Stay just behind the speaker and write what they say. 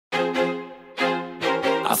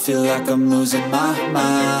I feel like I'm losing my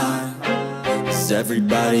mind. Is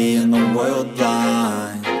everybody in the world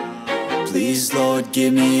blind? Please, Lord,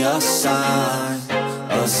 give me a sign,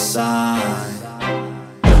 a sign.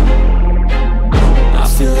 I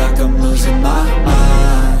feel like I'm losing my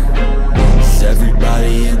mind. Is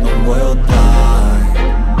everybody in the world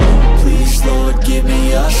blind? Please, Lord, give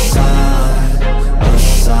me a sign, a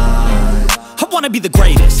sign. I wanna be the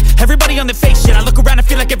greatest. Everybody on the fake shit. I look around and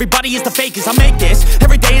feel like everybody is the fakest. I make this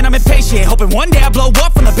every day and I'm impatient, hoping one day I blow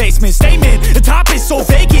up from the basement. Statement, the top is so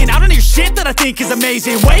vacant. I don't hear shit that I think is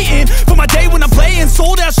amazing. Waiting for my day when I'm playing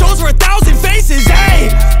sold out shows for 1,000 faces. Hey,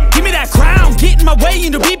 give me that crown, get in my way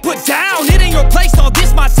and to be put down. It ain't your place, no,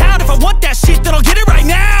 this my town. If I want that shit, then I'll get it right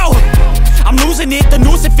now. I'm losing it, the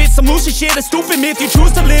noose it fits. I'm losing shit, a stupid myth. You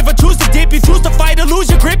choose to live or choose to dip. You choose to fight or lose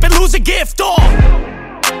your grip and lose a gift.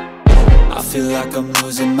 I feel like I'm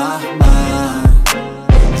losing my mind.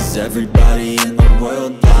 Is everybody in the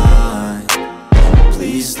world blind?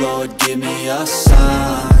 Please, Lord, give me a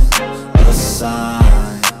sign, a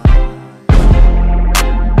sign.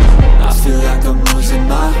 I feel like I'm losing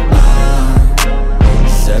my mind.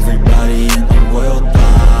 Is everybody in the world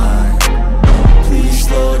blind? Please,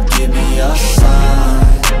 Lord, give me a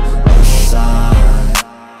sign, a sign.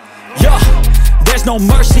 Yeah. There's no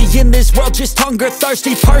mercy in this world, just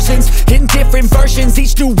hunger-thirsty persons in different versions.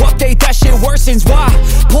 Each new update, that shit worsens. Why?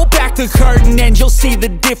 Pull back the curtain and you'll see the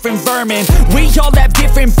different vermin. We all have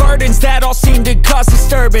different burdens that all seem to cause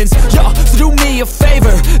disturbance. Yo, so do me a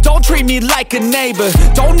favor, don't treat me like a neighbor.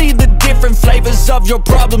 Don't need the different flavors of your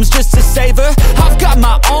problems just to savor. I've got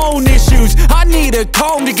my own issues, I need a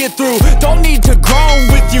comb to get through. Don't need to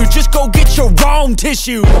groan with you, just go get your own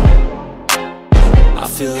tissue. I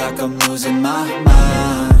feel like I'm losing my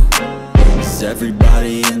mind. Is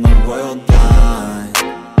everybody in the world blind?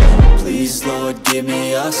 Please, Lord, give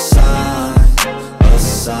me a sign, a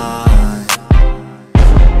sign.